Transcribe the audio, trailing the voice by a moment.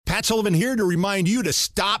Matt Sullivan here to remind you to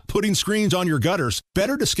stop putting screens on your gutters.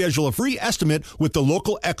 Better to schedule a free estimate with the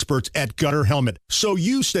local experts at Gutter Helmet so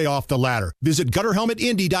you stay off the ladder. Visit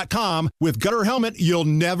GutterHelmetIndy.com. With Gutter Helmet, you'll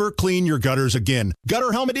never clean your gutters again.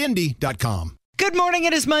 GutterHelmetIndy.com. Good morning.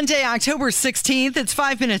 It is Monday, October 16th. It's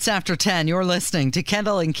 5 minutes after 10. You're listening to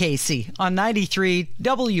Kendall and Casey on 93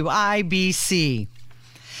 WIBC.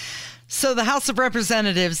 So the House of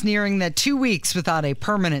Representatives nearing the 2 weeks without a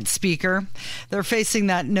permanent speaker. They're facing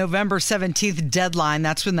that November 17th deadline.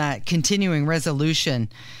 That's when that continuing resolution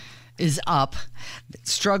is up,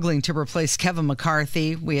 struggling to replace Kevin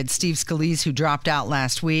McCarthy. We had Steve Scalise, who dropped out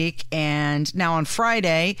last week. And now on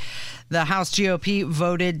Friday, the House GOP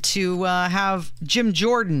voted to have Jim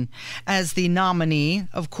Jordan as the nominee.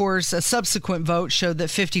 Of course, a subsequent vote showed that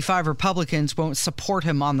 55 Republicans won't support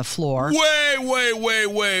him on the floor.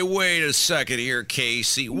 Wait a second here,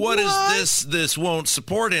 Casey. What is this won't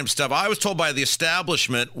support him stuff? I was told by the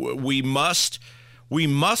establishment we must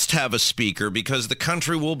have a speaker because the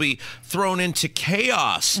country will be thrown into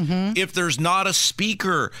chaos if there's not a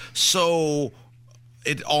speaker. So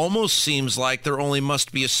it almost seems like there only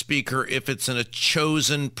must be a speaker if it's a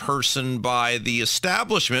chosen person by the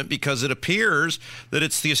establishment, because it appears that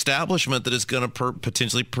it's the establishment that is going to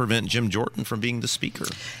potentially prevent Jim Jordan from being the speaker.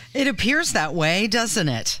 It appears that way, doesn't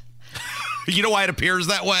it? You know why it appears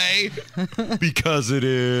that way? Because it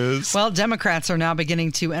is. Well, Democrats are now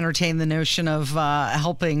beginning to entertain the notion of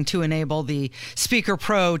helping to enable the Speaker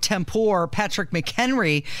pro tempore, Patrick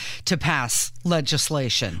McHenry, to pass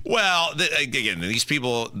legislation. Well, again, these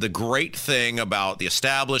people, the great thing about the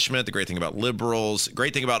establishment, the great thing about liberals, the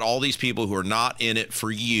great thing about all these people who are not in it for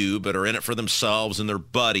you, but are in it for themselves and their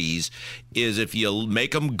buddies, is if you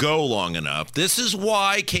make them go long enough. This is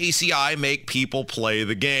why, Casey, I make people play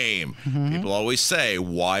the game. People always say,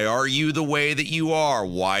 why are you the way that you are?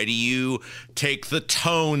 Why do you take the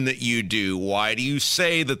tone that you do? Why do you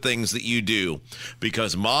say the things that you do?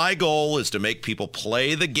 Because my goal is to make people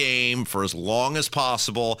play the game for as long as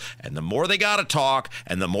possible. And the more they got to talk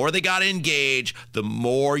and the more they got to engage, the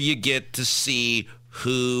more you get to see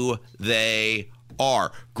who they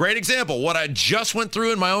are. Great example, what I just went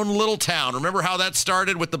through in my own little town. Remember how that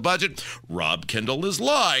started with the budget? Rob Kendall is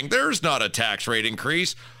lying. There's not a tax rate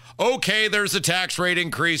increase. Okay, there's a tax rate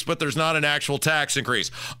increase, but there's not an actual tax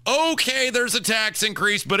increase. Okay, there's a tax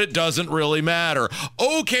increase, but it doesn't really matter.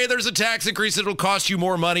 Okay, there's a tax increase, it'll cost you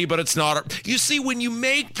more money, but it's not. You see, when you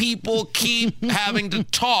make people keep having to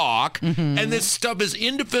talk, and this stuff is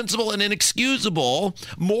indefensible and inexcusable,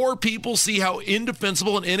 more people see how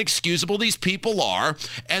indefensible and inexcusable these people are,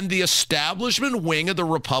 and the establishment wing of the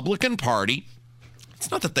Republican Party, it's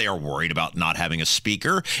not that they are worried about not having a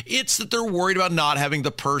speaker. It's that they're worried about not having the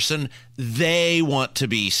person they want to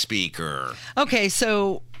be speaker. Okay,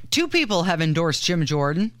 so two people have endorsed Jim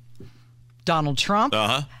Jordan, Donald Trump,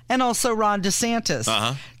 and also Ron DeSantis.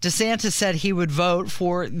 DeSantis said he would vote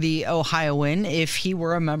for the Ohioan if he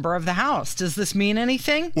were a member of the House. Does this mean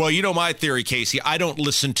anything? Well, you know my theory, Casey. I don't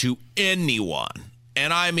listen to anyone,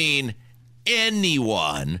 and I mean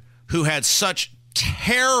anyone, who had such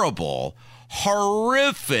terrible,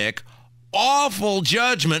 horrific, awful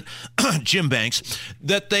judgment, Jim Banks,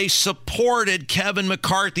 that they supported Kevin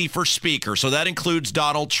McCarthy for speaker. So that includes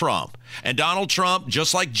Donald Trump. And Donald Trump,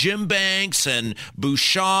 just like Jim Banks and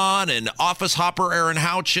Bouchon and office hopper Aaron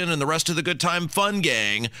Houchin and the rest of the Good Time Fun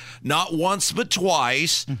gang, not once but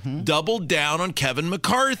twice, doubled down on Kevin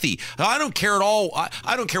McCarthy. I don't care at all.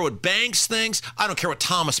 I don't care what Banks thinks. I don't care what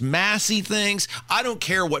Thomas Massey thinks. I don't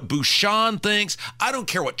care what Bouchon thinks. I don't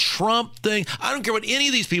care what Trump thinks. I don't care what any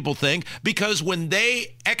of these people think, because when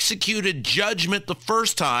they executed judgment the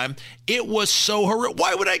first time, it was so horrific.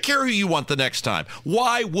 Why would I care who you want the next time?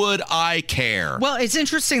 Why would I care? Well, it's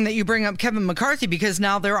interesting that you bring up Kevin McCarthy, because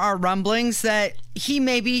now there are rumblings that he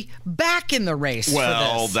may be back in the race for this.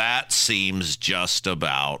 Well, that seems just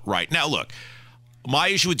about right. Now, look, my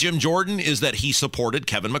issue with Jim Jordan is that he supported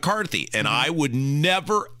Kevin McCarthy, and I would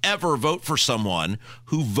never, ever vote for someone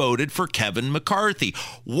who voted for Kevin McCarthy.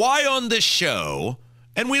 Why on this show?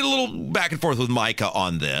 And we had a little back and forth with Micah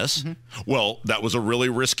on this. Well, that was a really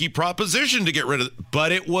risky proposition to get rid of it,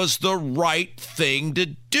 but it was the right thing to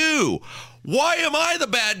do. Why am I the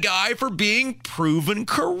bad guy for being proven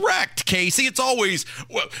correct, Casey? It's always,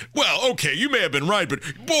 well, okay, you may have been right, but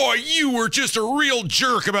boy, you were just a real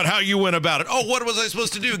jerk about how you went about it. Oh, what was I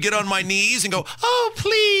supposed to do? Get on my knees and go, oh,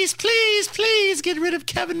 please, please, please get rid of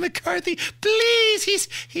Kevin McCarthy. Please,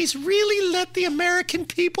 he's really let the American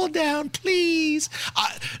people down, please.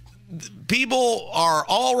 people are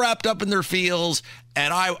all wrapped up in their feels.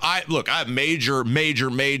 And I have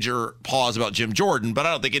major pause about Jim Jordan, but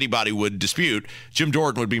I don't think anybody would dispute Jim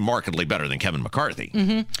Jordan would be markedly better than Kevin McCarthy.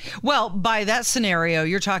 Mm-hmm. Well, by that scenario,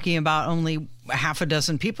 you're talking about only half a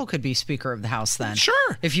dozen people could be Speaker of the House then.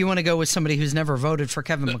 Sure. If you want to go with somebody who's never voted for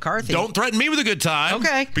Kevin McCarthy. Don't threaten me with a good time.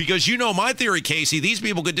 Okay. Because you know my theory, Casey, these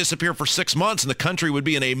people could disappear for 6 months and the country would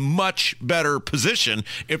be in a much better position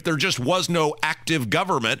if there just was no active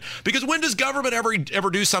government. Because when does government ever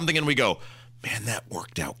do something and we go, man, that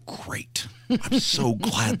worked out great. I'm so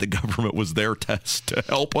glad the government was there to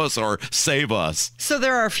help us or save us. So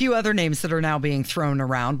there are a few other names that are now being thrown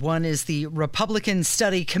around. One is the Republican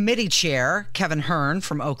Study Committee Chair, Kevin Hern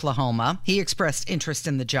from Oklahoma. He expressed interest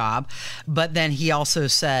in the job, but then he also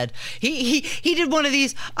said, he did one of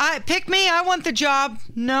these, pick me, I want the job.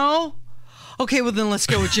 No. Okay, well, then let's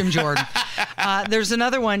go with Jim Jordan. There's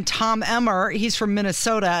another one, Tom Emmer. He's from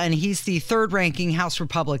Minnesota, and he's the third-ranking House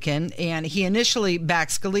Republican. And he initially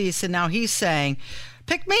backed Scalise, and now he's saying,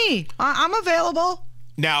 pick me. I'm available.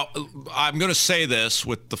 Now, I'm going to say this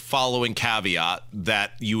with the following caveat,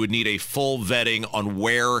 that you would need a full vetting on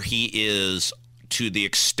where he is to the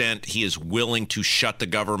extent he is willing to shut the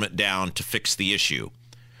government down to fix the issue.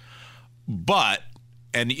 But,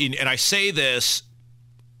 and I say this,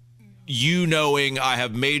 you knowing I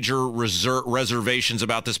have major reservations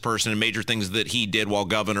about this person and major things that he did while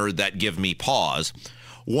governor that give me pause.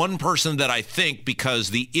 One person that I think, because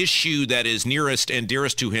the issue that is nearest and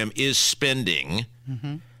dearest to him is spending,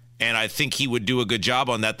 and I think he would do a good job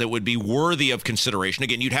on that would be worthy of consideration.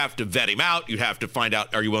 Again, you'd have to vet him out. You'd have to find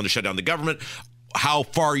out, are you willing to shut down the government? How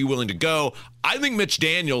far are you willing to go? I think Mitch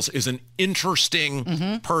Daniels is an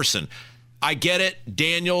interesting person. I get it.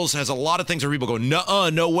 Daniels has a lot of things where people go,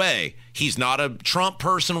 no way. He's not a Trump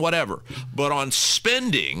person, whatever. But on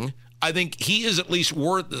spending, I think he is at least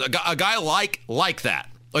worth a guy like that.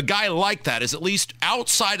 A guy like that is at least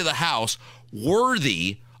outside of the House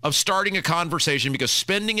worthy of starting a conversation, because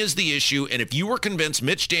spending is the issue. And if you were convinced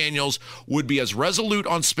Mitch Daniels would be as resolute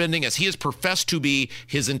on spending as he has professed to be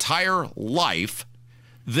his entire life,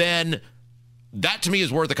 then that to me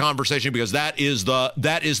is worth a conversation, because that is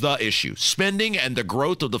the issue. Spending and the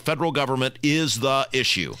growth of the federal government is the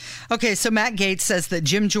issue. Okay, so Matt Gaetz says that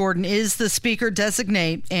Jim Jordan is the speaker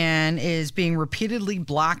designate and is being repeatedly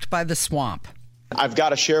blocked by the swamp. I've got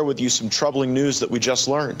to share with you some troubling news that we just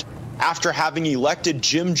learned. After having elected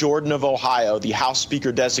Jim Jordan of Ohio, the House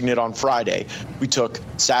Speaker designate, on Friday, we took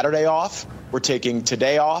Saturday off, we're taking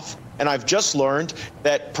today off, and I've just learned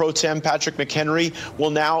that Pro Tem Patrick McHenry will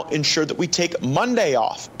now ensure that we take Monday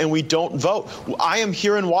off and we don't vote. I am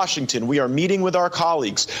here in Washington. We are meeting with our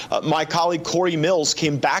colleagues. My colleague Corey Mills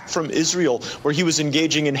came back from Israel, where he was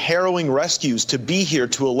engaging in harrowing rescues to be here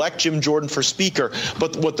to elect Jim Jordan for Speaker.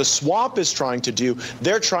 But what the swamp is trying to do,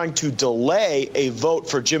 they're trying to delay a vote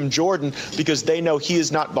for Jim Jordan because they know he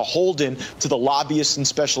is not beholden to the lobbyists and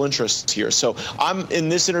special interests here. So I'm in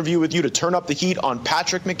this interview with you to turn up the heat on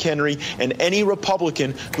Patrick McHenry and any Republican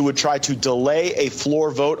who would try to delay a floor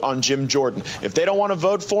vote on Jim Jordan. If they don't want to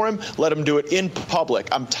vote for him, let them do it in public.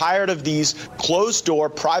 I'm tired of these closed-door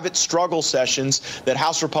private struggle sessions that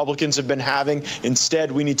House Republicans have been having.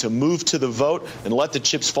 Instead, we need to move to the vote and let the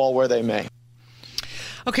chips fall where they may.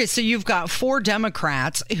 Okay, so you've got 4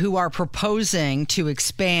 Democrats who are proposing to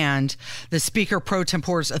expand the Speaker pro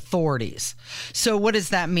tempore's authorities. So what does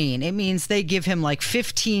that mean? It means they give him like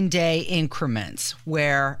 15-day increments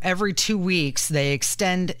where every 2 weeks they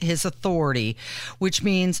extend his authority, which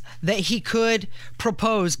means that he could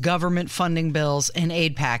propose government funding bills and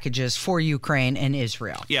aid packages for Ukraine and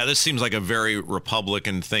Israel. Yeah, this seems like a very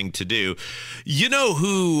Republican thing to do. You know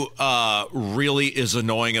who really is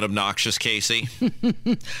annoying and obnoxious, Casey?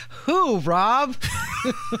 Who, Rob?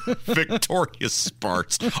 Victoria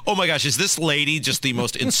Sparks. Oh my gosh, is this lady just the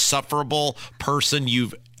most insufferable person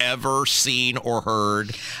you've ever seen or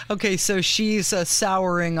heard? Okay, so she's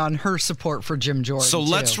souring on her support for Jim Jordan. So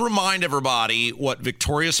let's remind everybody what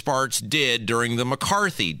Victoria Sparks did during the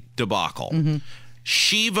McCarthy debacle.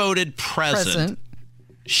 She voted present.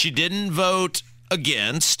 She didn't vote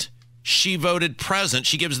against. She voted present.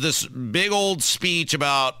 She gives this big old speech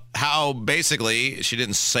about how basically, she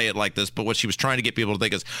didn't say it like this, but what she was trying to get people to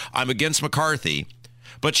think is, I'm against McCarthy.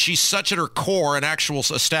 But she's such at her core an actual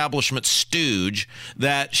establishment stooge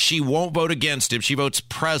that she won't vote against him. She votes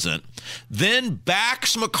present. Then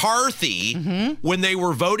backs McCarthy when they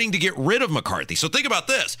were voting to get rid of McCarthy. So think about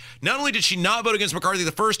this. Not only did she not vote against McCarthy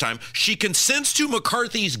the first time, she consents to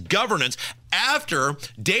McCarthy's governance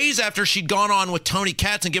days after she'd gone on with Tony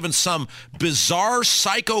Katz and given some bizarre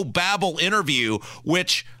psychobabble interview,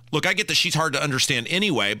 which look, I get that she's hard to understand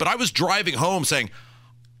anyway, but I was driving home saying,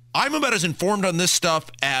 I'm about as informed on this stuff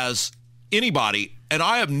as anybody, and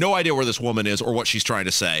I have no idea where this woman is or what she's trying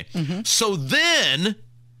to say. So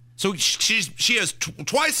she has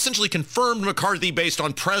twice essentially confirmed McCarthy based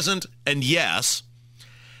on present and yes.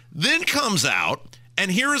 Then comes out,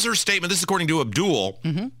 and here is her statement. This is according to Abdul,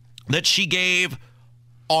 that she gave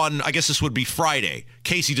on, I guess this would be Friday.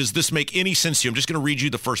 Casey, does this make any sense to you? I'm just going to read you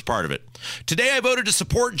the first part of it. Today, I voted to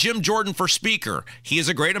support Jim Jordan for Speaker. He is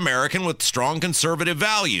a great American with strong conservative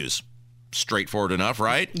values. Straightforward enough,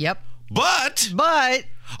 right? Yep. But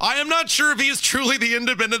I am not sure if he is truly the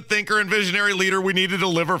independent thinker and visionary leader we need to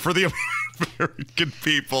deliver for the American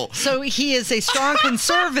people. So he is a strong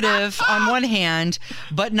conservative on one hand,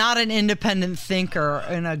 but not an independent thinker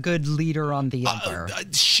and a good leader on the other.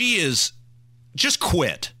 She is... Just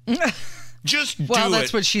quit. Just do it. Well,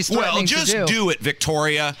 that's what she's threatening to do. Just do it,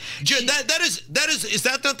 Victoria. Is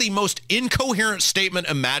that not the most incoherent statement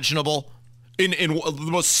imaginable? In the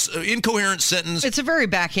most incoherent sentence. It's a very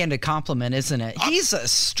backhanded compliment, isn't it? He's a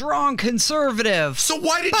strong conservative. So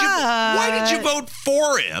why did you vote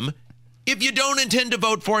for him if you don't intend to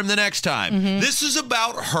vote for him the next time? This is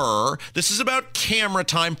about her. This is about camera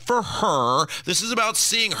time for her. This is about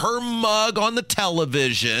seeing her mug on the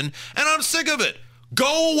television. And I'm sick of it.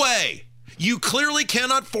 Go away. You clearly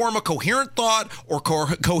cannot form a coherent thought or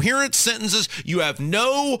coherent sentences. You have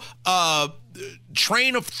no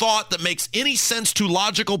train of thought that makes any sense to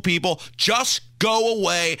logical people. Just go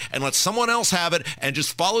away and let someone else have it and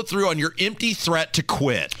just follow through on your empty threat to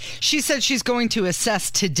quit. She said she's going to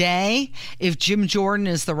assess today if Jim Jordan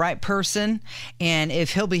is the right person and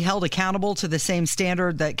if he'll be held accountable to the same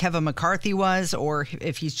standard that Kevin McCarthy was, or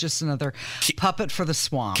if he's just another puppet for the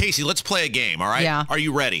swamp. Casey, let's play a game, all right? Yeah. Are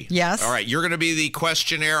you ready? Yes. All right, you're going to be the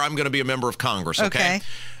questionnaire. I'm going to be a member of Congress, okay?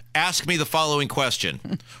 Ask me the following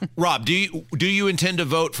question. Rob, do you intend to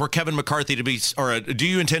vote for Kevin McCarthy to be, or do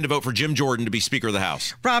you intend to vote for Jim Jordan to be Speaker of the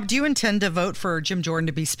House? Rob, do you intend to vote for Jim Jordan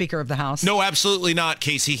to be Speaker of the House? No, absolutely not,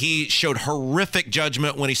 Casey. He showed horrific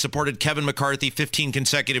judgment when he supported Kevin McCarthy 15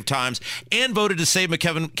 consecutive times and voted to save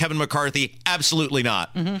Kevin McCarthy. Absolutely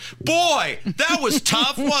not. Boy, that was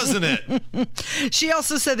tough, wasn't it? She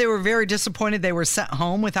also said they were very disappointed they were sent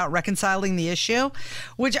home without reconciling the issue,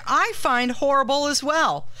 which I find horrible as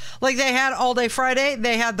well. Like, they had all day Friday,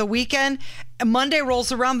 they had the weekend, and Monday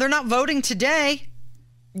rolls around, they're not voting today.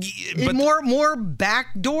 But more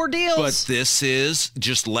backdoor deals. But this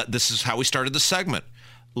is how we started the segment.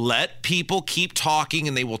 Let people keep talking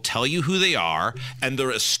and they will tell you who they are. And the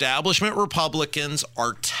establishment Republicans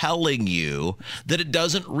are telling you that it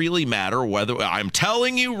doesn't really matter whether I'm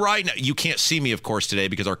telling you right now. You can't see me, of course, today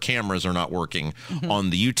because our cameras are not working on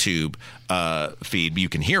the YouTube feed. You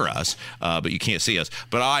can hear us, but you can't see us.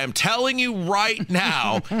 But I am telling you right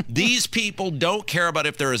now, these people don't care about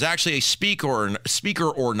if there is actually a speaker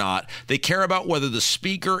or not. They care about whether the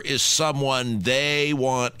speaker is someone they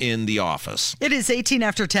want in the office. It is 18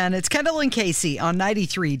 after 10. It's Kendall and Casey on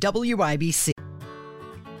 93 WIBC.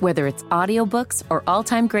 Whether it's audiobooks or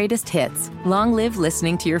all-time greatest hits, long live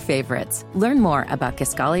listening to your favorites. Learn more about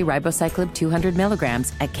Kisqali Ribociclib 200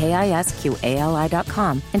 milligrams at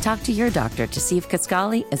KISQALI.com and talk to your doctor to see if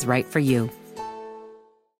Kisqali is right for you.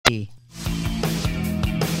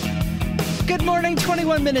 Good morning,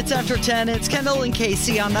 21 minutes after 10. It's Kendall and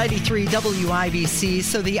Casey on 93 WIBC.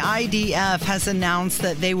 So the IDF has announced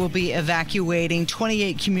that they will be evacuating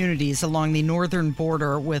 28 communities along the northern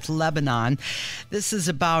border with Lebanon. This is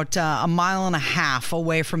about a mile and a half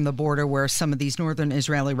away from the border where some of these northern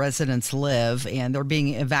Israeli residents live, and they're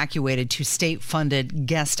being evacuated to state-funded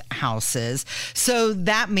guest houses. So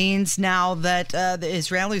that means now that the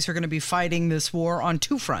Israelis are going to be fighting this war on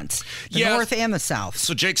two fronts, the north and the south.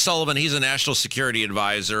 So Jake Sullivan, he's a national security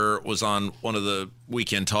advisor, was on one of the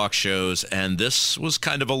weekend talk shows, and this was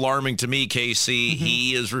kind of alarming to me, Casey.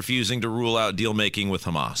 He is refusing to rule out deal making with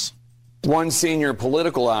Hamas. One senior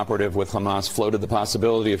political operative with Hamas floated the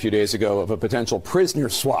possibility a few days ago of a potential prisoner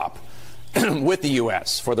swap with the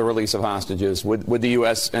U.S. for the release of hostages. Would the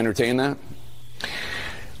U.S. entertain that?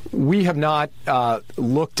 We have not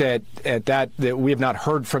looked at that. We have not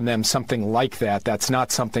heard from them something like that. That's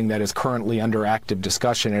not something that is currently under active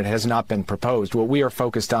discussion. It has not been proposed. What we are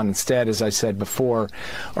focused on instead, as I said before,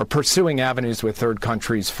 are pursuing avenues with third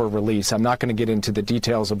countries for release. I'm not going to get into the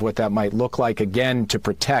details of what that might look like, again, to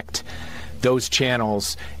protect those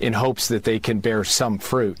channels in hopes that they can bear some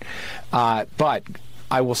fruit. But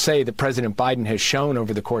I will say that President Biden has shown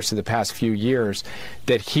over the course of the past few years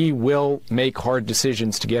that he will make hard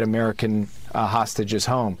decisions to get American hostages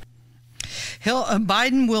home.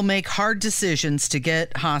 Biden will make hard decisions to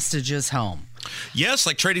get hostages home. Yes,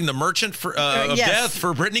 like trading the merchant of death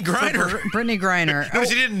for Brittany Griner. Brittany Griner.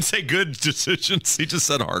 Notice he didn't say good decisions. He just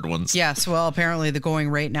said hard ones. Yes, well, apparently the going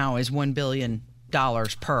rate now is $1 billion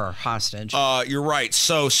per hostage. You're right.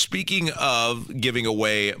 So speaking of giving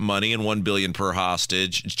away money and $1 billion per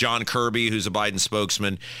hostage, John Kirby, who's a Biden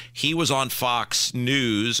spokesman, he was on Fox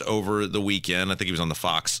News over the weekend. I think he was on the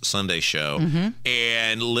Fox Sunday show.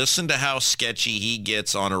 And listen to how sketchy he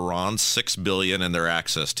gets on Iran's $6 billion and their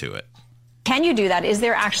access to it. Can you do that? Is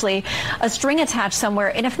there actually a string attached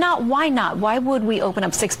somewhere? And if not, why not? Why would we open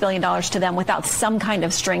up $6 billion to them without some kind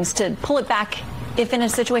of strings to pull it back if in a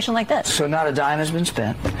situation like this? So not a dime has been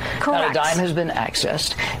spent. Correct. Not a dime has been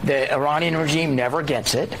accessed. The Iranian regime never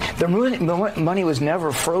gets it. The money was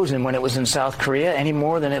never frozen when it was in South Korea any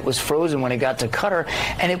more than it was frozen when it got to Qatar.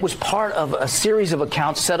 And it was part of a series of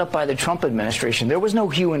accounts set up by the Trump administration. There was no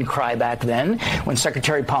hue and cry back then when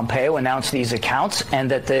Secretary Pompeo announced these accounts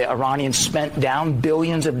and that the Iranians spent down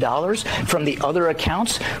billions of dollars from the other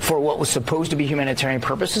accounts for what was supposed to be humanitarian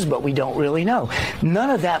purposes, but we don't really know. None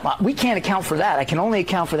of that, we can't account for that. I can only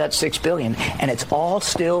account for that $6 billion, and it's all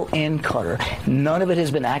still in Qatar. None of it has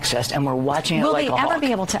been accessed, and we're watching it like a hawk. Will they ever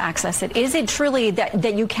be able to access it? Is it truly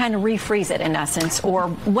that you can refreeze it, in essence, or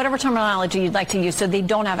whatever terminology you'd like to use, so they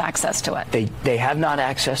don't have access to it? They have not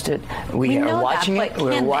accessed it. We are watching it.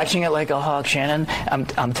 We're watching it like a hawk, Shannon.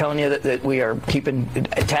 I'm telling you that we are keeping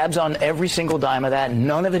tabs on every single dime of that.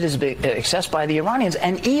 None of it is accessed by the Iranians,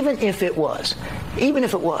 and even if it was,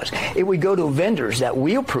 it would go to vendors that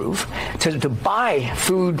we approve to buy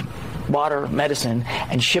food, water, medicine,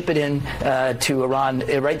 and ship it in to Iran,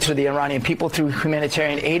 right to the Iranian people through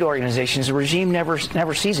humanitarian aid organizations. The regime never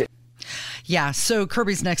sees it. Yeah, so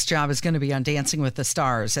Kirby's next job is going to be on Dancing with the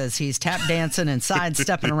Stars as he's tap dancing and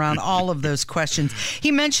sidestepping around all of those questions.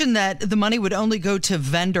 He mentioned that the money would only go to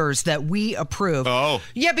vendors that we approve. Oh.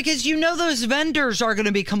 Yeah, because you know those vendors are going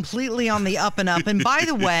to be completely on the up and up. And by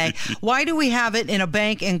the way, why do we have it in a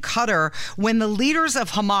bank in Qatar when the leaders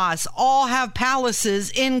of Hamas all have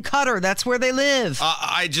palaces in Qatar? That's where they live.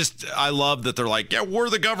 I love that they're like, yeah, we're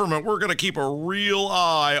the government. We're going to keep a real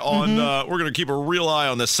eye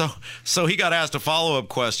on this. So he got asked a follow-up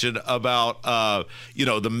question about,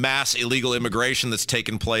 the mass illegal immigration that's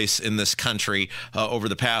taken place in this country over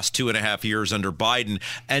the past 2.5 years under Biden.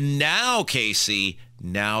 And now, Casey,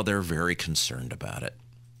 they're very concerned about it.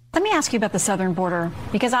 Let me ask you about the southern border,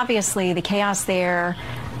 because obviously the chaos there,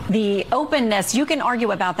 the openness, you can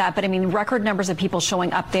argue about that, but I mean, record numbers of people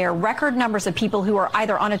showing up there, record numbers of people who are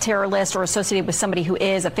either on a terror list or associated with somebody who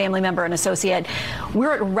is a family member, an associate.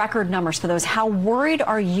 We're at record numbers for those. How worried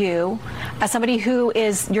are you, as somebody who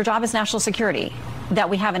your job is national security, that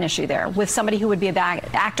we have an issue there with somebody who would be a bad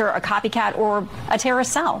actor, a copycat, or a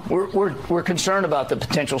terrorist cell? We're concerned about the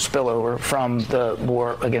potential spillover from the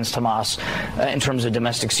war against Hamas in terms of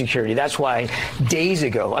domestic security. That's why days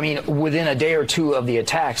ago, within a day or two of the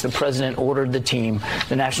attacks, the president ordered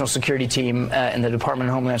the National Security Team and the Department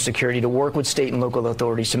of Homeland Security to work with state and local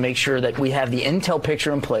authorities to make sure that we have the intel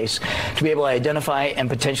picture in place to be able to identify and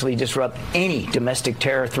potentially disrupt any domestic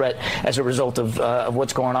terror threat as a result of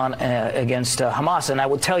what's going on against Hamas. And I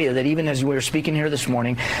will tell you that even as we were speaking here this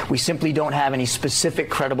morning, we simply don't have any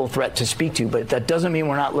specific credible threat to speak to. But that doesn't mean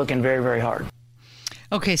we're not looking very, very hard.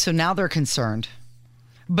 Okay, so now they're concerned,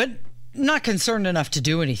 but not concerned enough to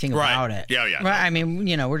do anything about it. Yeah. Right?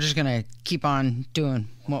 We're just going to keep on doing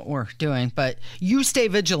what we're doing, but you stay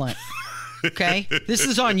vigilant. Okay? This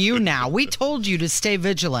is on you now. We told you to stay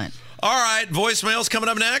vigilant. All right, voicemails coming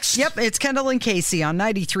up next. Yep, it's Kendall and Casey on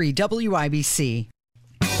 93 WIBC.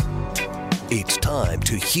 It's time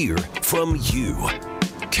to hear from you.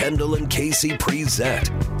 Kendall and Casey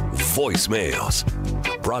present Voicemails.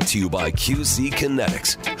 Brought to you by QC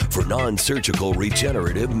Kinetics for non-surgical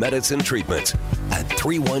regenerative medicine treatments at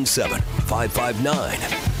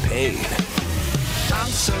 317-559-PAIN. I'm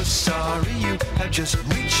so sorry you have just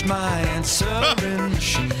reached my answering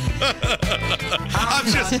machine.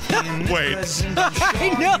 Wait.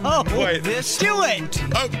 I know. Wait. Do it.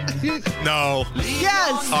 Oh, no.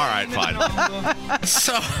 Yes. All right, fine.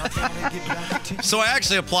 So I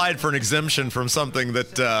actually applied for an exemption from something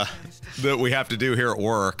that we have to do here at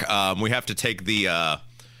work. We have to take the...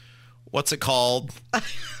 what's it called? I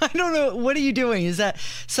don't know. What are you doing? Is that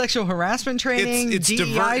sexual harassment training? It's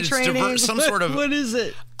DEI training? some sort of. What is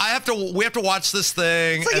it? We have to watch this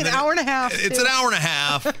thing. It's like an hour and a half. It's an hour and a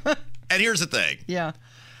half. And here's the thing. Yeah.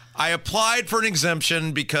 I applied for an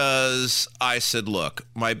exemption because I said, look,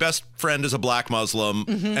 my best friend is a black Muslim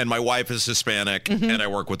and my wife is Hispanic and I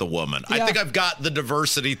work with a woman. Yeah. I think I've got the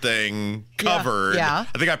diversity thing covered. Yeah.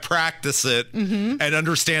 I think I practice it and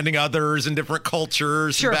understanding others and different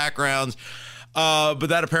cultures and backgrounds. But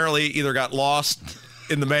that apparently either got lost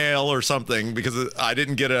in the mail or something, because I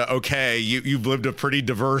didn't get a okay. You've lived a pretty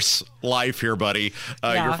diverse life here, buddy.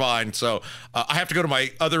 You're fine. So I have to go to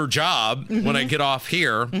my other job when I get off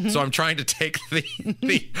here. So I'm trying to take the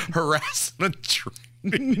harassment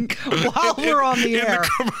while we're on the air.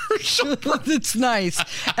 The commercial break. It's nice.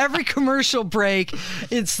 Every commercial break,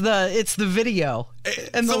 it's the video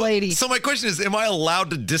and the lady. So my question is, am I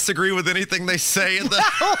allowed to disagree with anything they say in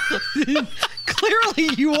the? Clearly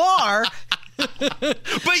you are.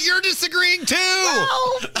 But you're disagreeing too.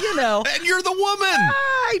 Well, and you're the woman.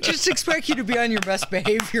 I just expect you to be on your best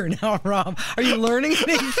behavior now, Rob. Are you learning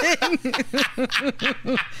anything?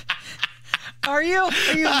 Are you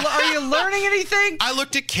learning anything? I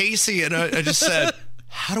looked at Casey and I just said,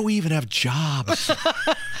 how do we even have jobs?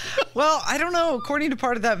 Well, I don't know. According to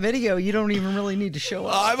part of that video, you don't even really need to show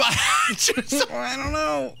up. I don't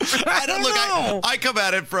know. I come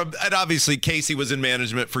at it from, and obviously Casey was in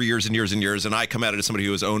management for years and years and years, and I come at it as somebody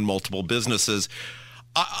who has owned multiple businesses.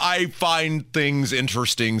 I find things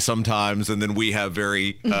interesting sometimes, and then we have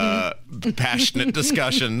very passionate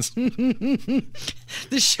discussions.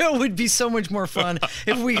 The show would be so much more fun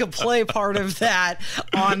if we could play part of that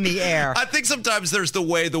on the air. I think sometimes there's the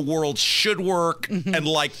way the world should work and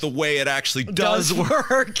like the way it actually does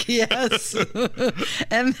work. Yes.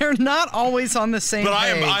 And they're not always on the same page. But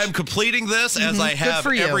I am completing this as I have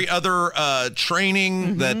every other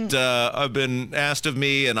training that have been asked of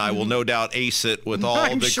me, and I will no doubt ace it with all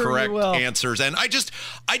the correct answers. And I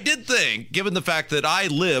did think, given the fact that I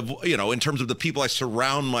live, in terms of the people I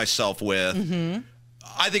surround myself with,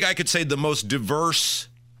 I think I could say the most diverse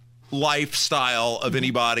lifestyle of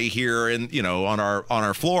anybody here on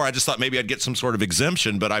our floor. I just thought maybe I'd get some sort of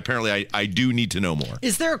exemption, but apparently I do need to know more.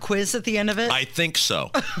 Is there a quiz at the end of it? I think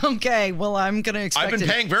so. Okay, well, I'm going to expect I've been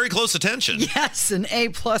paying very close attention. Yes, an A+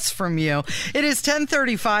 from you. It is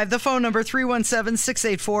 10:35. The phone number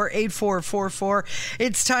 317-684-8444.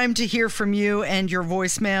 It's time to hear from you and your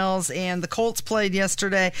voicemails. And the Colts played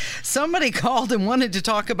yesterday. Somebody called and wanted to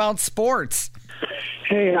talk about sports.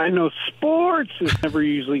 Hey, I know sports is never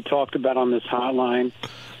usually talked about on this hotline,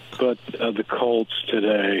 but the Colts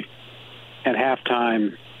today, at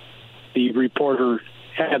halftime, the reporter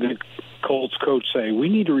had the Colts coach say, "We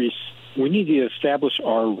need to establish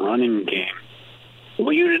our running game."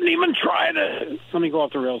 Well, you didn't even try to. Let me go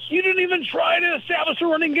off the rails. You didn't even try to establish a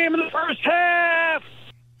running game in the first half.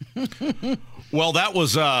 Well, that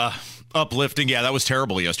was uplifting. Yeah, that was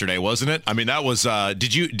terrible yesterday, wasn't it? I mean, that was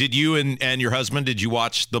did you and your husband, did you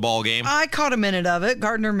watch the ball game? I caught a minute of it.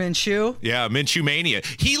 Gardner Minshew. Yeah, Minshew mania.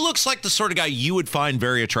 He looks like the sort of guy you would find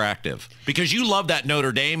very attractive, because you love that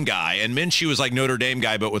Notre Dame guy, and Minshew is like Notre Dame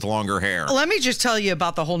guy but with longer hair. Let me just tell you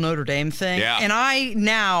about the whole Notre Dame thing. Yeah. And I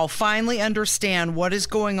now finally understand what is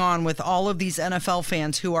going on with all of these NFL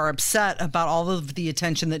fans who are upset about all of the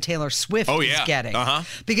attention that Taylor Swift is getting.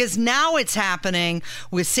 Because now it's happening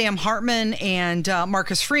with Sam Hartman and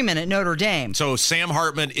Marcus Freeman at Notre Dame. So Sam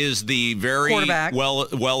Hartman is the very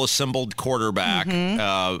well-assembled quarterback, and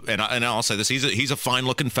I'll say this: he's a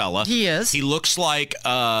fine-looking fella. He is. He looks like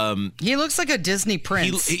a Disney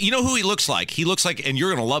prince. You know who he looks like? He looks like, and you're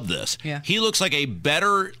going to love this. Yeah. He looks like a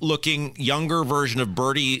better-looking, younger version of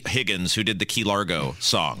Bertie Higgins, who did the Key Largo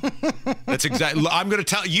song. That's exactly. I'm going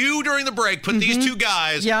to tell you during the break. Put these two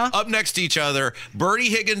guys up next to each other: Bertie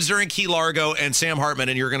Higgins during Key Largo and Sam Hartman,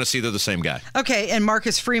 and you're going to see they're the same guy. Okay, and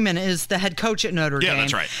Marcus Freeman is the head coach at Notre Dame. Yeah,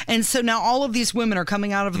 that's right. And so now all of these women are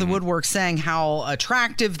coming out of the woodwork saying how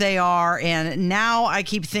attractive they are, and now I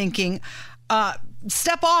keep thinking,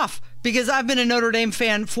 step off. Because I've been a Notre Dame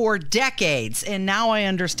fan for decades, and now I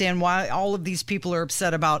understand why all of these people are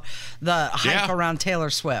upset about the hype around Taylor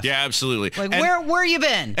Swift. Yeah, absolutely. Like, where you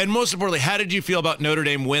been? And most importantly, how did you feel about Notre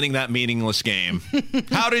Dame winning that meaningless game?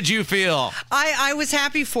 How did you feel? I was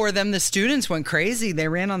happy for them. The students went crazy. They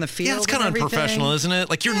ran on the field. Yeah, it's kind of unprofessional, isn't it?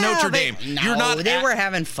 Like, you're Notre Dame. You're not. They were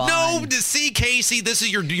having fun. No, see, Casey, this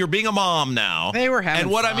is you're being a mom now. They were having fun.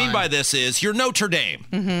 And what I mean by this is you're Notre Dame.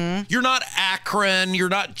 Mm-hmm. You're not Akron. You're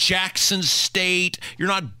not Jackson State. You're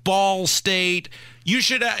not Ball State. You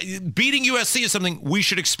should beating USC is something we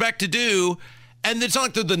should expect to do. And it's not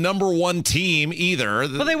like they're the number one team either.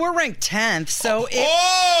 Well, they were ranked 10th. So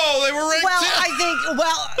they were ranked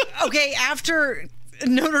 10th. Okay, after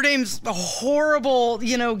Notre Dame's horrible,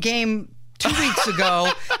 game 2 weeks ago,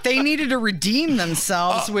 they needed to redeem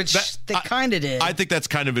themselves, which they kind of did. I think that's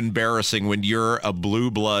kind of embarrassing when you're a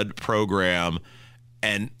blue blood program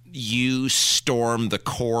and you storm the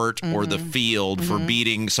court or the field for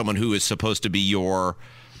beating someone who is supposed to be your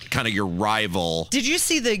kind of your rival. Did you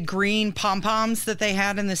see the green pom-poms that they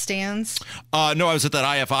had in the stands? No, I was at that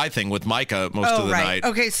IFI thing with Micah most of the night.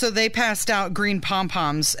 Okay, so they passed out green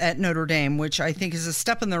pom-poms at Notre Dame, which I think is a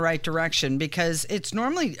step in the right direction because it's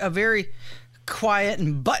normally a very quiet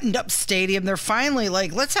and buttoned up stadium. They're finally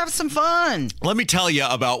like, let's have some fun. Let me tell you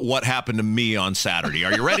about what happened to me on Saturday.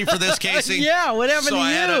 Are you ready for this, Casey? Yeah, what happened to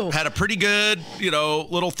you? I had a pretty good,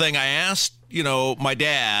 little thing. I asked, my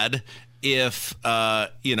dad if,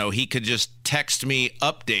 he could just text me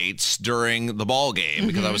updates during the ball game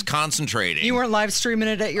because I was concentrating. You weren't live streaming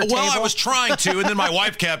it at your table? Well, I was trying to, and then my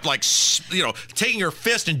wife kept taking her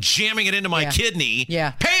fist and jamming it into my kidney.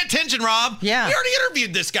 Yeah. Pay attention, Rob. Yeah. We already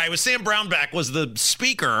interviewed this guy. Sam Brownback was the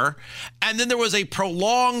speaker, and then there was a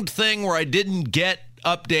prolonged thing where I didn't get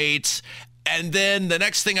updates. And then the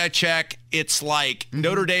next thing I check, it's like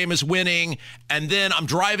Notre Dame is winning. And then I'm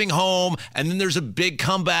driving home. And then there's a big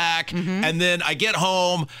comeback. And then I get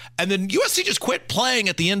home. And then USC just quit playing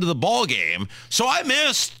at the end of the ball game. So I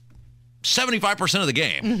missed 75% of the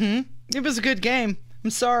game. It was a good game. I'm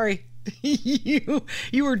sorry. You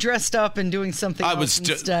were dressed up and doing something else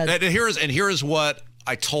instead. And here's what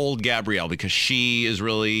I told Gabrielle, because she is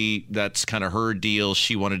really, that's kind of her deal.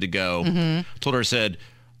 She wanted to go. Told her, I said,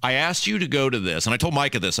 I asked you to go to this, and I told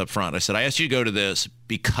Micah this up front. I said, I asked you to go to this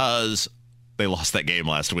because they lost that game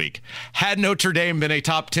last week. Had Notre Dame been a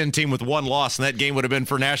top 10 team with one loss, and that game would have been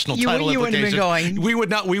for national title you implications, wouldn't have been going. we would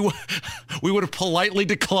not. We would have politely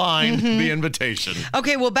declined the invitation.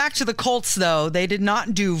 Okay, well, back to the Colts, though. They did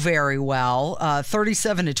not do very well.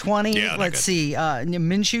 37-20. Yeah, Let's see.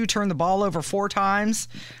 Minshew turned the ball over 4 times.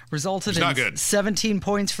 Resulted in 17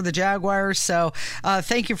 points for the Jaguars. So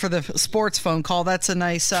thank you for the sports phone call. That's a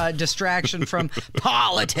nice distraction from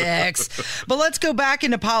politics. But let's go back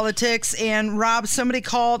into politics. And Rob, somebody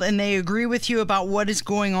called and they agree with you about what is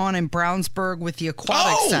going on in Brownsburg with the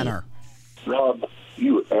Aquatic Center. Rob,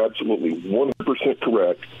 you are absolutely 100%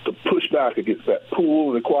 correct to push back against that pool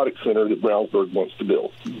and aquatic center that Brownsburg wants to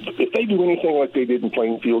build. If they do anything like they did in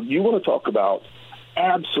Plainfield, you want to talk about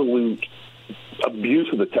absolute abuse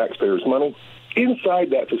of the taxpayers' money. Inside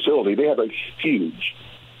that facility, they have a huge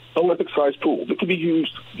Olympic-sized pool that can be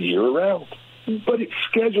used year-round. But it's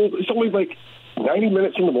scheduled. It's only like 90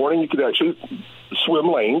 minutes in the morning. You could actually swim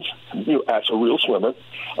lanes, as a real swimmer,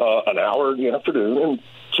 an hour in the afternoon, and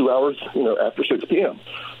 2 hours, after 6 p.m.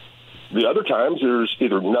 The other times, there's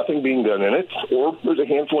either nothing being done in it, or there's a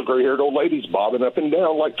handful of gray-haired old ladies bobbing up and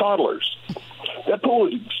down like toddlers. That pool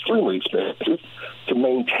is extremely expensive. To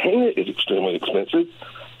maintain it is extremely expensive.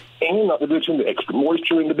 And not to mention the extra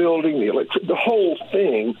moisture in the building, the whole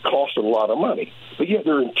thing costs a lot of money. But yet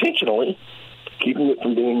they're intentionally keeping it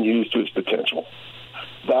from being used to its potential.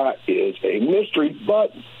 That is a mystery.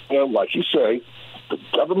 But, like you say, the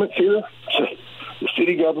governments here, the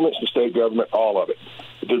city governments, the state government, all of it,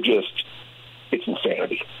 it's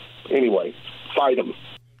insanity. Anyway, fight them.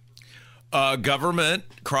 Government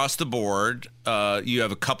across the board, you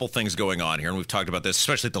have a couple things going on here, and we've talked about this,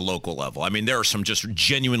 especially at the local level. I mean, there are some just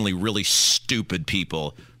genuinely really stupid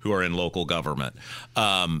people who are in local government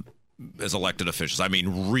as elected officials. I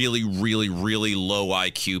mean, really, really, really low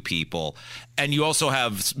IQ people. And you also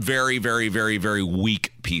have very, very, very, very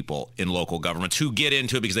weak people in local governments who get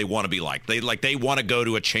into it because they want to be liked. They want to go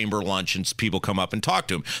to a chamber lunch and people come up and talk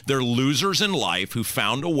to them. They're losers in life who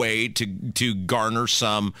found a way to garner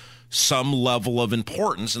some level of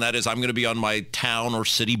importance, and that is I'm going to be on my town or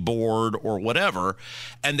city board or whatever,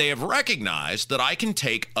 and they have recognized that I can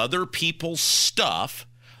take other people's stuff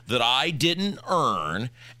that I didn't earn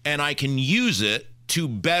and I can use it to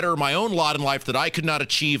better my own lot in life that I could not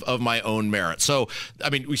achieve of my own merit. So, I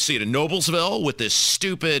mean, we see it in Noblesville with this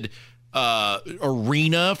stupid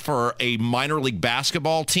arena for a minor league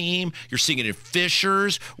basketball team. You're seeing it in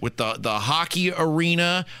Fishers with the hockey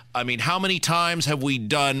arena. I mean, how many times have we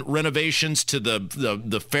done renovations to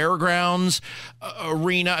the fairgrounds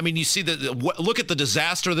arena? I mean, you see look at the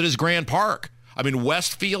disaster that is Grand Park. I mean,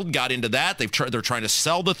 Westfield got into that. They're trying to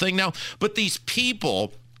sell the thing now. But these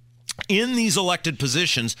people in these elected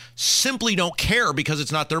positions simply don't care because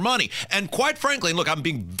it's not their money. And quite frankly, and look, I'm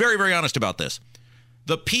being very, very honest about this.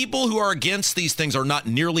 The people who are against these things are not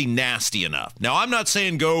nearly nasty enough. Now, I'm not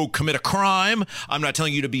saying go commit a crime. I'm not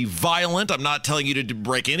telling you to be violent. I'm not telling you to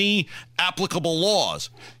break any applicable laws.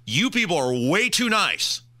 You people are way too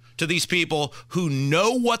nice to these people who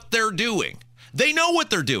know what they're doing. They know what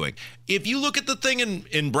they're doing. If you look at the thing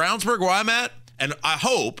in Brownsburg where I'm at, and I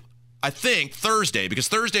think Thursday, because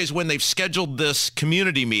Thursday is when they've scheduled this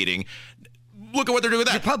community meeting, look at what they're doing with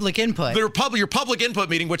that. Your public input. Your public input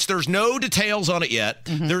meeting, which there's no details on it yet.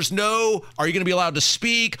 Mm-hmm. There's no, are you going to be allowed to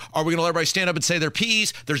speak? Are we going to let everybody stand up and say their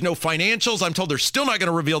piece? There's no financials. I'm told they're still not going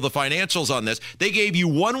to reveal the financials on this. They gave you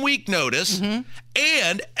 1 week notice,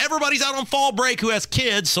 and everybody's out on fall break who has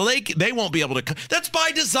kids, so they won't be able to. That's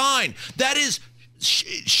by design. That is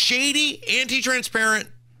shady, anti-transparent,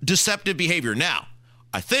 deceptive behavior. Now,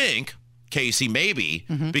 I think, Casey, maybe,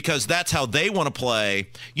 because that's how they want to play.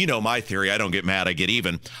 You know my theory. I don't get mad, I get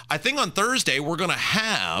even. I think on Thursday, we're going to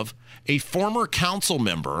have a former council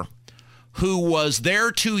member who was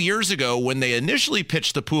there 2 years ago when they initially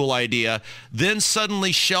pitched the pool idea, then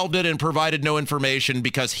suddenly shelved it and provided no information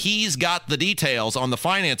because he's got the details on the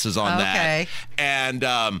finances on that.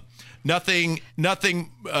 And nothing,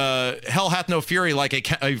 hell hath no fury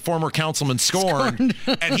like a former councilman scorned.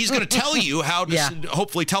 And he's going to tell you how,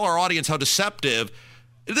 hopefully tell our audience how deceptive.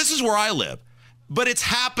 This is where I live. But it's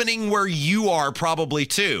happening where you are probably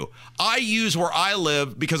too. I use where I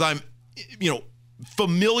live because I'm,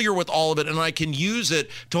 familiar with all of it, and I can use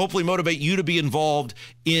it to hopefully motivate you to be involved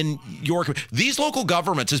in your. These local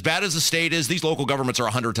governments, as bad as the state is, these local governments are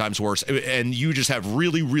 100 times worse, and you just have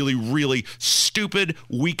really, really, really stupid,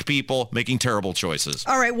 weak people making terrible choices.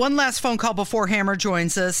 All right, one last phone call before Hammer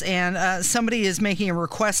joins us, and somebody is making a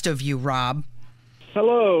request of you, Rob.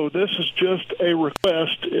 Hello, this is just a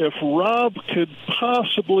request. If Rob could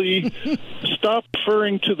possibly stop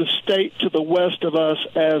referring to the state to the west of us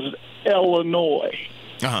as Illinois.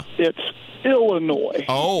 It's Illinois.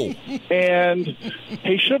 Oh. And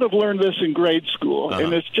he should have learned this in grade school.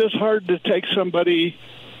 And it's just hard to take somebody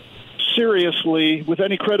seriously with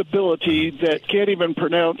any credibility that can't even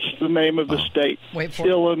pronounce the name of the state. Wait for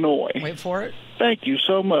Illinois. Wait for it. Thank you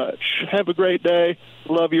so much. Have a great day.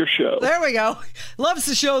 Love your show. There we go. Loves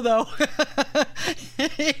the show, though.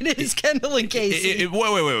 It is Kendall and Casey.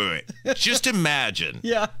 Wait. Just imagine.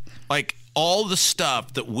 Like all the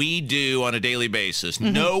stuff that we do on a daily basis.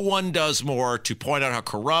 No one does more to point out how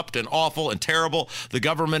corrupt and awful and terrible the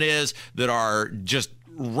government is, that are just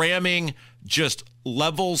ramming just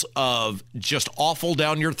levels of just awful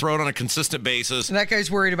down your throat on a consistent basis. And that guy's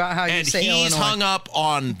worried about how you say Illinois. And he's hung up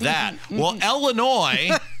on that. Well,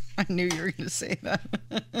 Illinois... I knew you were going to say that.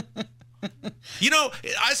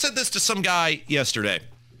 I said this to some guy yesterday.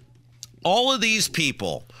 All of these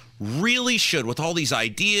people really should, with all these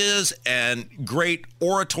ideas and great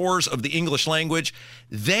orators of the English language,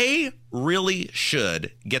 they really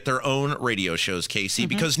should get their own radio shows, Casey,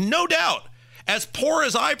 because no doubt, as poor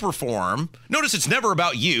as I perform, notice it's never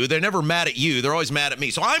about you. They're never mad at you. They're always mad at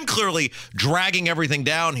me. So I'm clearly dragging everything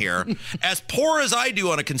down here. As poor as I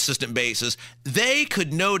do on a consistent basis, they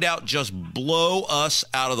could no doubt just blow us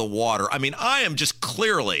out of the water. I mean, I am just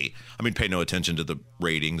clearly, pay no attention to the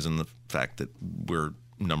ratings and the fact that we're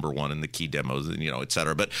number one in the key demos, et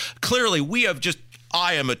cetera. But clearly we have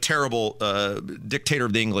I am a terrible dictator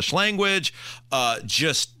of the English language,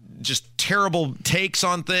 just terrible takes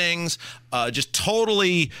on things, just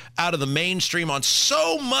totally out of the mainstream on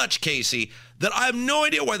so much, Casey, that I have no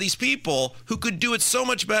idea why these people who could do it so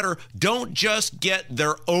much better don't just get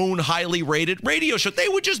their own highly rated radio show. They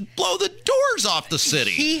would just blow the doors off the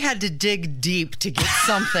city. He had to dig deep to get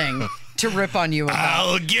something to rip on you about.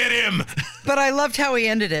 I'll get him. But I loved how he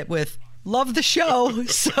ended it with, love the show,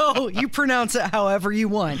 so you pronounce it however you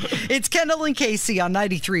want. It's Kendall and Casey on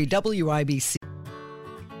 93 WIBC.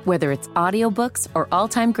 Whether it's audiobooks or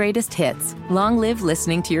all-time greatest hits, long live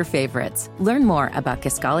listening to your favorites. Learn more about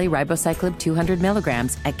Kisqali Ribociclib 200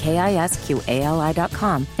 milligrams at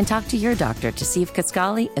KISQALI.com and talk to your doctor to see if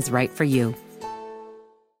Kisqali is right for you.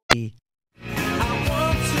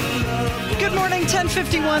 Good morning,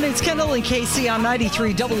 10:51. It's Kendall and Casey on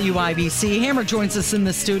 93 WIBC. Hammer joins us in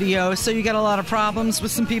the studio. So you got a lot of problems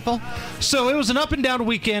with some people? So it was an up and down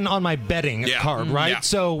weekend on my betting card, right? Yeah.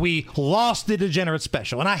 So we lost the Degenerate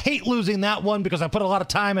Special. And I hate losing that one because I put a lot of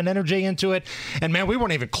time and energy into it. And, man, we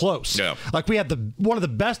weren't even close. Yeah. Like, we had one of the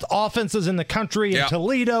best offenses in the country in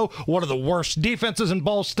Toledo, one of the worst defenses in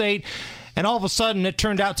Ball State. And all of a sudden, it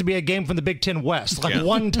turned out to be a game from the Big Ten West, like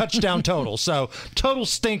one touchdown total. So, total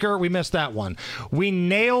stinker. We missed that one. We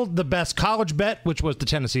nailed the best college bet, which was the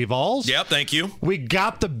Tennessee Vols. Yep, thank you. We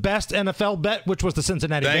got the best NFL bet, which was the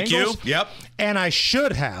Cincinnati Bengals. Thank you. Yep. And I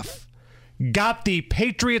should have got the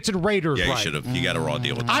Patriots and Raiders right. Yeah, you should have. You got a raw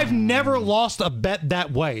deal with that. I've never lost a bet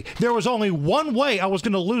that way. There was only one way I was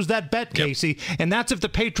going to lose that bet, Casey, and that's if the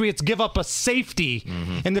Patriots give up a safety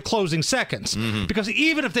in the closing seconds. Because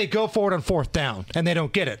even if they go for it on fourth down and they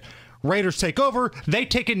don't get it, Raiders take over, they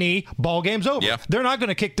take a knee, ball game's over. Yeah. They're not going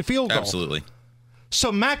to kick the field goal. Absolutely.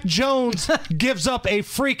 So Mac Jones gives up a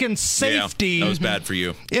freaking safety. Yeah, that was bad for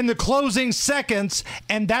you. In the closing seconds,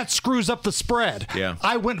 and that screws up the spread. Yeah.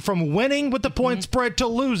 I went from winning with the point spread to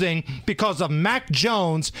losing because of Mac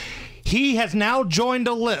Jones. He has now joined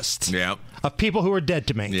a list of people who are dead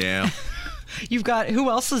to me. Yeah. You've got, who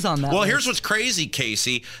else is on that Well, list? here's what's crazy,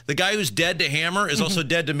 Casey. The guy who's dead to Hammer is also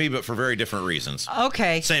dead to me, but for very different reasons.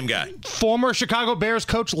 Okay. Same guy. Former Chicago Bears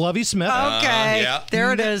coach Lovie Smith. Okay.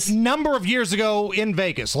 There it is. Number of years ago in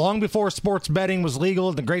Vegas, long before sports betting was legal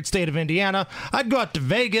in the great state of Indiana, I'd go out to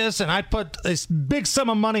Vegas and I'd put a big sum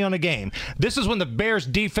of money on a game. This is when the Bears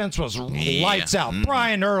defense was lights out.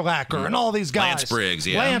 Brian Urlacher and all these guys.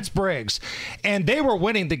 Lance Briggs. And they were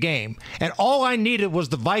winning the game. And all I needed was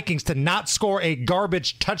the Vikings to not score a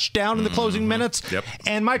garbage touchdown in the closing minutes,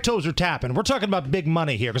 and my toes are tapping. We're talking about big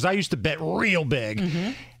money here because I used to bet real big.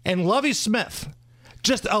 And Lovie Smith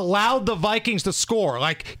just allowed the Vikings to score,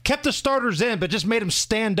 like kept the starters in, but just made them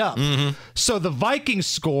stand up. So the Vikings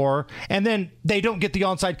score, and then they don't get the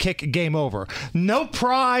onside kick, game over. No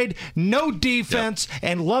pride, no defense,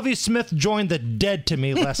 and Lovie Smith joined the dead to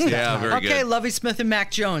me list. Very good. Okay, Lovie Smith and Mac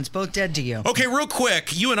Jones, both dead to you. Okay, real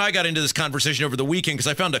quick, you and I got into this conversation over the weekend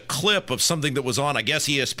because I found a clip of something that was on, I guess,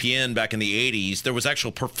 ESPN back in the 80s. There was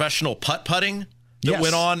actual professional putt-putting that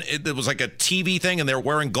went on. It was like a TV thing, and they're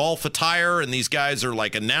wearing golf attire, and these guys are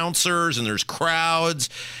like announcers, and there's crowds.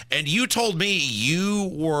 And you told me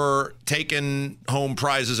you were taking home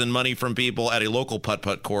prizes and money from people at a local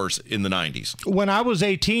putt-putt course in the 90s. When I was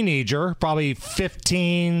a teenager, probably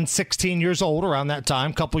 15, 16 years old, around that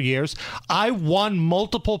time, couple years, I won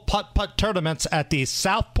multiple putt-putt tournaments at the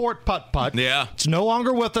Southport Putt-Putt. Yeah. It's no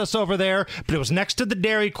longer with us over there, but it was next to the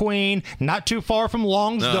Dairy Queen, not too far from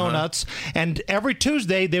Long's Donuts, and every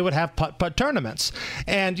Tuesday they would have putt-putt tournaments.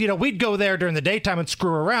 And, you know, we'd go there during the daytime and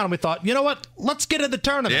screw around, and we thought, you know what, let's get in the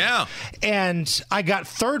tournament. Yeah. And I got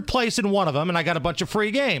third place in one of them, and I got a bunch of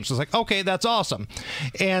free games. I was like, okay, that's awesome.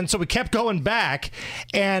 And so we kept going back,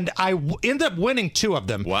 and I ended up winning two of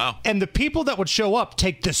them. Wow. And the people that would show up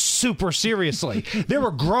take this super seriously. There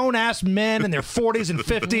were grown-ass men in their 40s and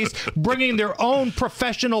 50s bringing their own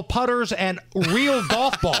professional putters and real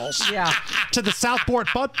golf balls to the Southport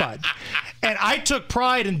Putt-Putt. And I took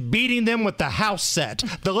pride in beating them with the house set,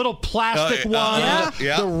 the little plastic one,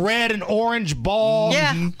 the red and orange ball.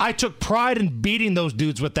 I took pride in beating those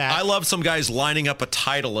dudes with that. I love some guys lining up a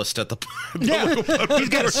Titleist at the He's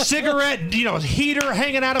got a cigarette, heater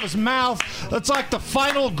hanging out of his mouth. It's like the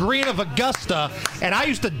final green of Augusta, and I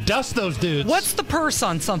used to dust those dudes. What's the purse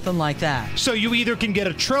on something like that? So you either can get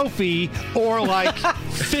a trophy or like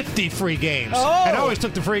 50 free games. And I always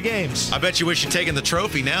took the free games. I bet you wish you'd taken the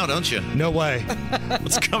trophy now, don't you? No way.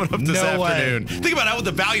 What's coming up this afternoon? Think about how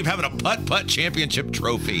the value of having a putt-putt championship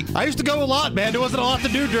trophy. I used to go a lot, man. There wasn't a lot to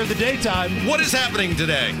do during the daytime. What is happening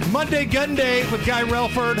today? Monday Gun Day with Guy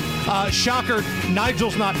Relford. Shocker,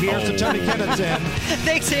 Nigel's not here, so Tony Kennett's in.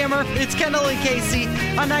 Thanks, Hammer. It's Kendall and Casey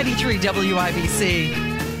on 93 WIBC.